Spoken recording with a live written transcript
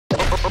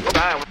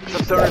Alright,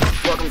 what's up,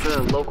 stoners? Welcome to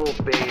the local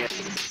band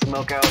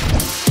Smokeout.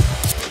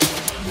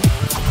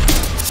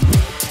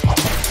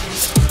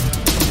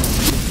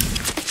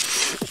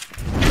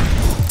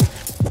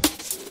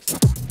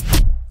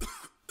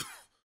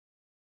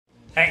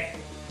 Hey,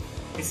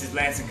 this is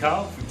Lance and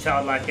Carl from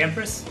Childlike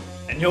Empress,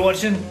 and you're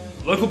watching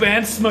local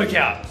band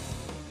Smokeout.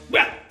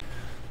 Yeah.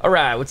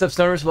 Alright, what's up,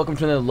 stoners? Welcome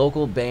to the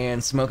local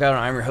band Smokeout.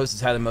 I'm your host,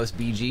 Ty the Most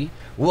BG.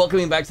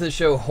 Welcoming back to the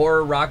show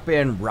horror rock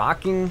band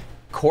Rocking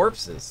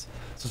Corpses.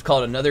 This is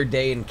called Another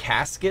Day in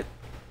Casket.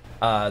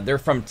 They're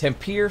from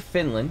Tampere,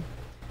 Finland.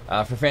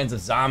 For fans of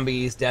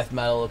zombies, death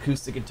metal,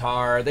 acoustic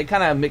guitar, they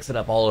kind of mix it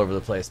up all over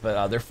the place.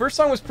 But their first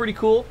song was pretty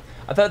cool.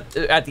 I thought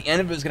at the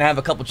end of it was going to have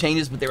a couple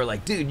changes, but they were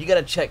like, dude, you got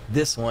to check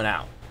this one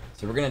out.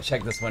 So we're going to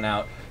check this one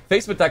out.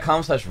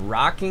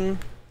 Facebook.com/Rocking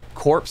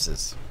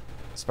Corpses.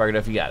 Spark it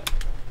up if you got it.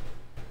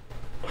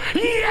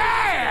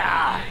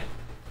 Yeah!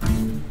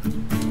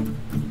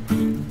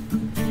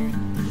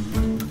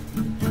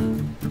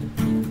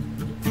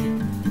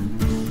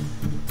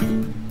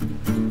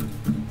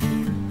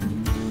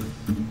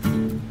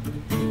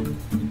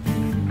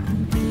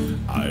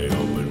 I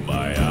open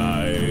my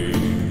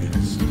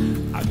eyes,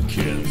 I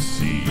can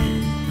see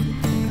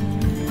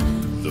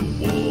the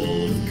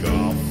wolf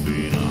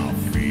coughing I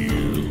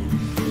feel.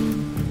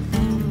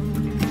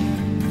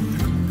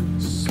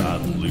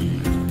 Suddenly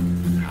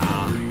I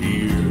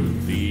hear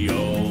the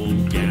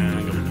old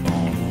gang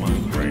upon my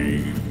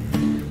grave.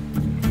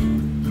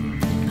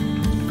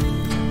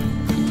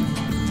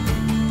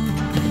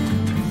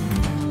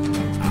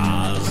 I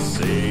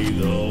say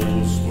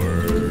those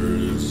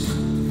words,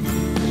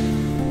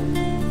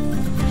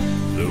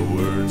 the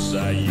words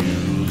I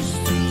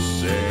used to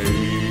say.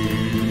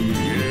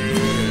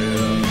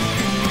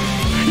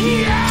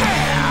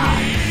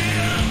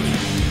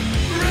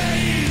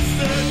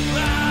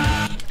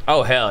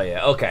 Oh, hell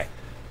yeah. Okay.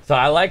 So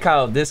I like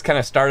how this kind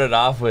of started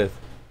off with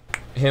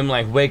him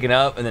like waking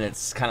up, and then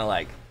it's kind of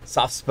like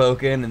soft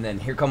spoken, and then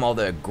here come all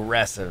the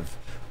aggressive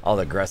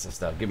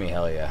stuff. Give me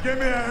hell yeah. Give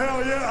me a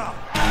hell yeah!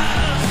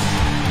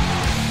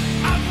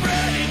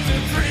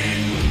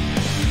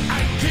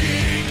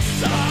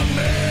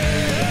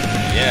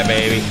 Yeah,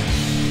 baby.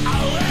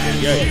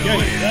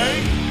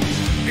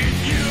 If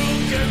you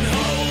can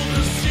hold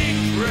a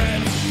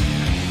secret,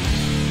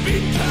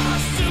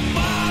 because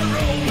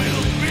tomorrow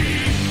will be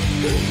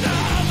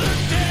another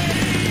day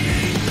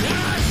in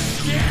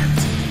Casket.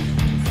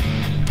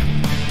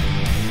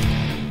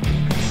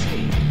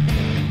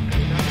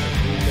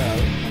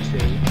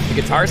 The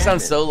guitar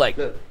sounds so like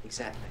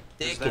Exactly.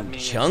 thick and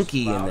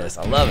chunky in this.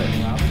 I love it.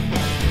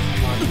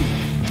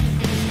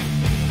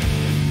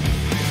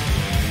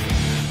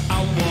 I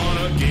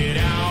wanna get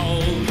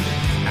out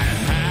and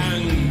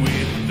hang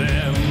with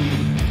them,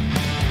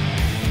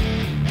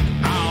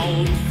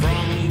 out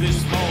from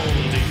this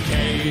moldy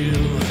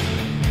cave.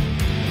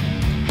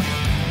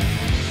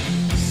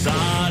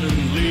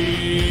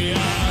 Suddenly I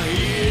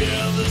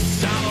hear the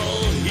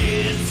sound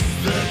hits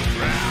the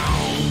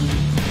ground.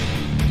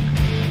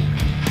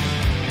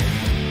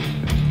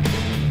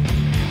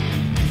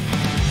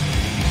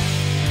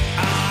 I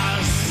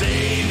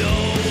say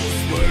those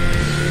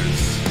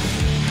words.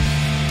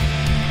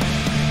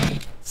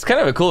 It's kind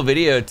of a cool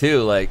video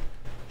too. Like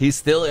he's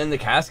still in the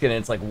casket, and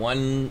it's like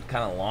one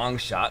kind of long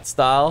shot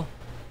style,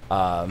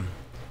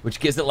 which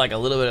gives it like a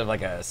little bit of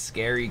like a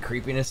scary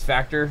creepiness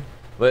factor.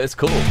 But it's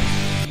cool.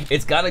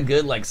 It's got a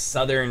good like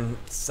southern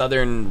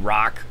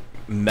rock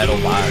metal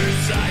vibe.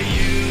 Words I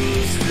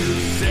used to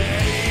say,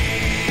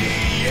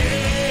 yeah.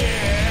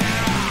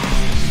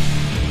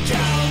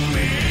 Come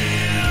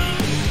in,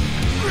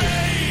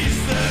 raise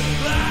the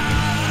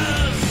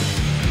glass.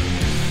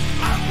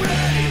 I'm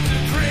ready to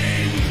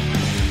drink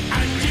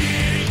and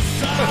get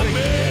some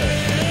in.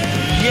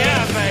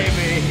 Yeah,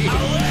 baby.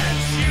 I'll let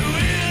you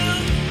in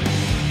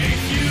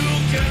if you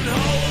can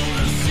hold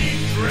a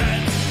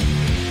secret,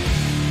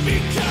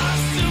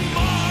 because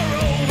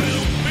tomorrow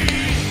will be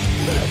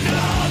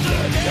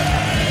another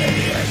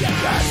day in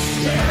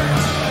Casket.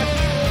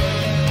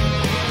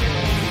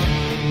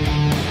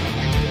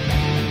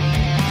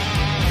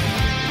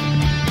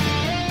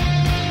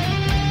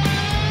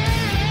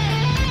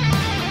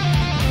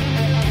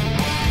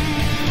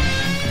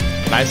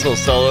 Nice little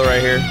solo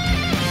right here.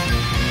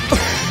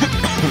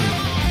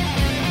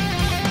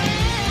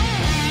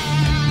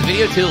 The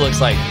video too looks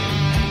like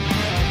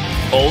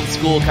old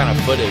school kind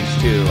of footage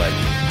too. Like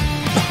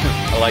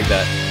I like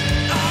that.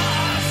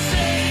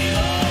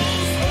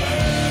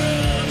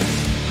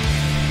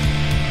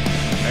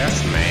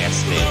 That's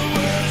nasty.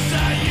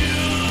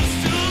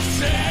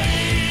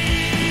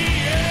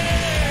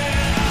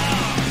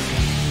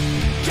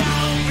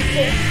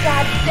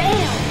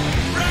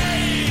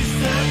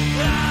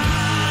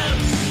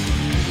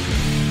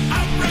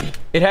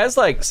 It has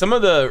like some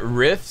of the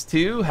riffs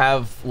too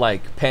have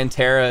like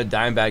Pantera,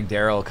 Dimebag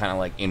Darrell kind of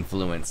like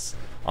influence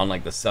on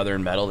like the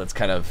southern metal that's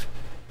kind of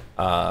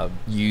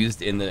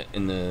used in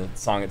the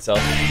song itself.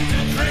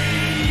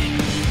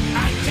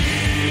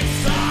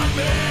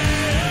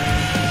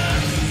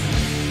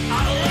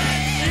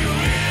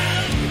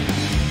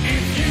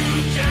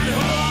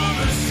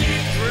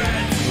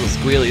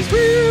 wheelies.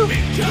 Woo!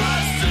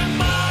 Because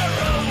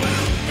tomorrow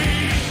will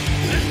be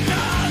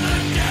another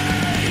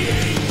day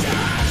in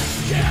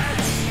Casket.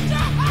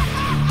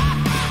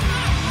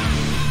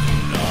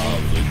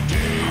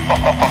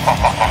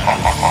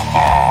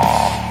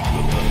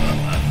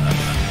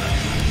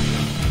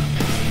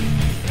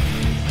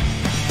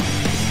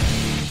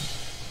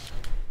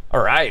 All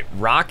right,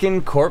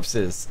 Rockin'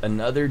 Corpses,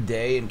 Another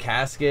Day in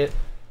Casket.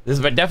 This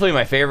is definitely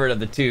my favorite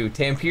of the two.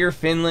 Tampere,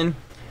 Finland,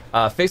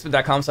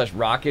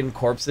 Facebook.com/Rockin'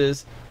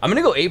 Corpses. I'm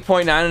gonna go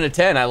 8.9 out of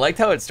 10. I liked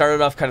how it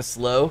started off kind of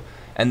slow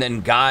and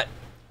then got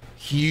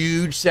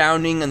huge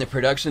sounding, and the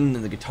production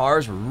and the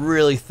guitars were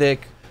really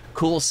thick.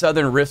 Cool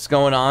southern riffs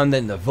going on.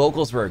 Then the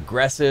vocals were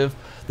aggressive.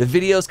 The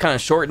video's kind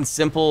of short and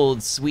simple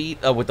and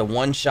sweet with the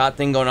one-shot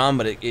thing going on,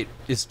 but it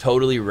is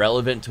totally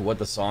relevant to what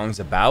the song's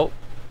about.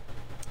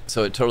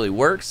 So it totally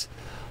works.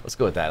 Let's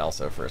go with that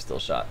also for a still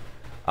shot.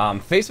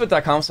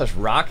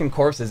 Facebook.com/Rockin'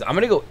 Corpses. I'm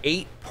gonna go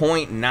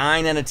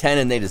 8.9 out of 10,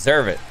 and they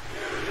deserve it.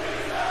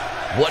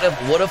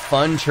 What a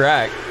fun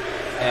track,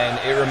 and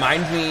it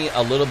reminds me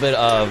a little bit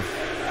of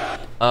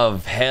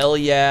Hell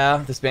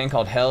Yeah, this band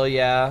called Hell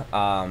Yeah.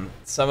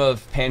 Some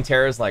of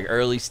Pantera's like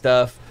early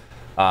stuff,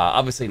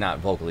 obviously not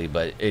vocally,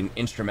 but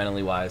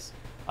instrumentally wise,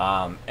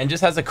 and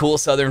just has a cool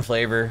southern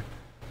flavor.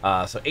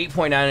 So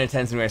 8.9 out of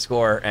 10 is my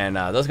score, and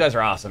those guys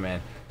are awesome,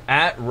 man.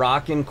 At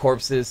Rockin'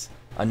 Corpses,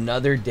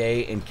 Another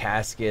Day in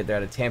Casket. They're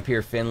out of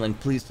Tampere, Finland.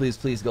 Please, please,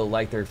 please go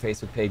like their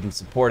Facebook page and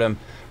support them.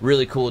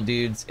 Really cool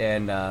dudes,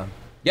 and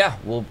yeah,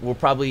 we'll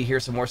probably hear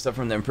some more stuff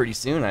from them pretty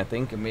soon. I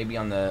think, and maybe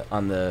on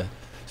the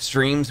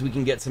streams we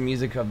can get some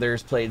music of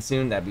theirs played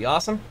soon. That'd be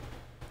awesome.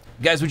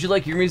 Guys, would you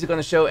like your music on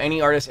the show?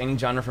 Any artist, any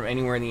genre from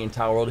anywhere in the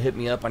entire world, hit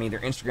me up on either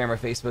Instagram or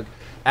Facebook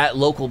at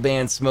local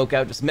band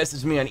Smokeout. Just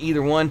message me on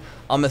either one.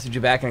 I'll message you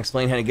back and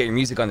explain how to get your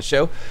music on the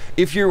show.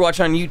 If you're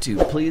watching on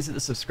YouTube, please hit the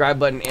subscribe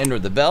button and or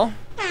the bell,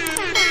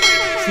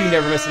 so you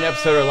never miss an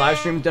episode or live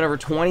stream. We've done over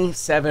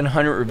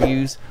 2,700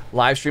 reviews.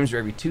 Live streams are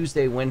every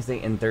Tuesday,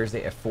 Wednesday, and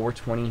Thursday at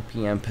 4:20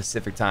 p.m.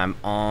 Pacific time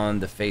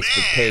on the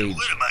Facebook page.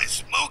 What am I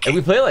smoking? And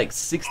we play like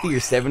 60 or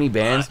 70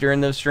 bands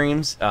during those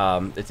streams.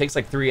 It takes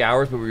like 3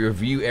 hours, but we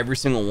review every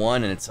single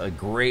one, and it's a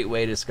great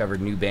way to discover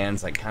new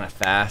bands like kind of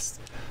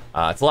fast.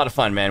 It's a lot of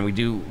fun, man. We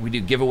do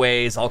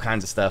giveaways, all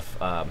kinds of stuff.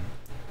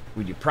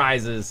 We do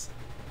prizes,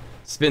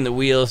 spin the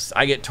wheels.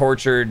 I get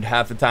tortured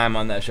half the time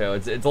on that show.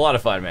 It's a lot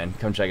of fun, man.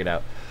 Come check it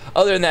out.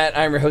 Other than that,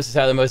 I'm your host,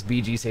 Tyler the Most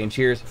BG, saying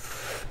cheers,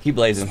 keep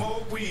blazing,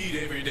 Smoke weed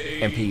every day.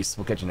 and peace.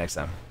 We'll catch you next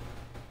time.